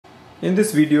In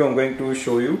this video I'm going to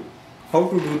show you how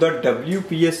to do the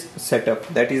WPS setup,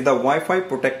 that is the Wi-Fi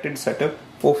protected setup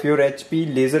of your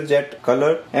HP LaserJet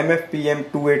color MFP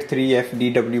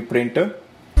M283fdw printer.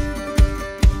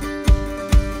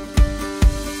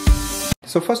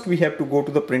 So first we have to go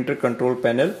to the printer control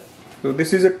panel. So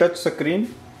this is a touch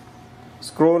screen.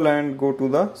 Scroll and go to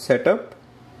the setup.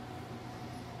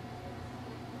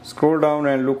 Scroll down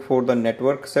and look for the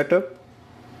network setup.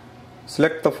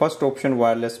 Select the first option,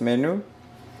 wireless menu.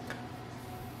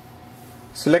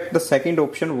 Select the second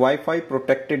option, Wi-Fi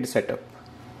protected setup.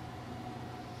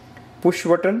 Push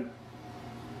button.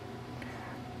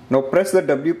 Now press the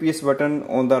WPS button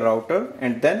on the router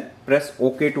and then press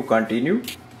OK to continue.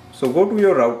 So go to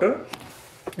your router.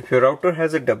 If your router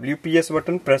has a WPS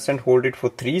button, press and hold it for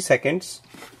 3 seconds.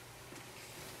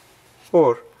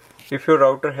 Or if your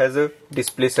router has a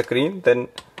display screen, then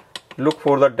look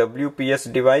for the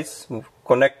WPS device,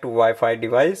 connect to Wi-Fi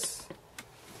device.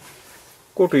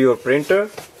 Go to your printer,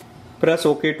 press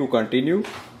OK to continue.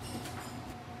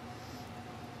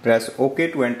 Press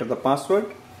OK to enter the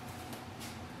password.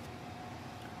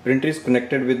 Printer is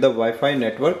connected with the Wi-Fi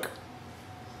network.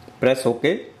 Press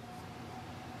OK.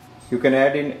 You can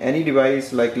add in any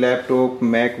device like laptop,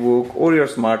 MacBook or your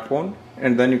smartphone,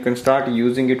 and then you can start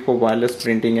using it for wireless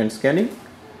printing and scanning.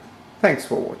 Thanks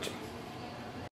for watching.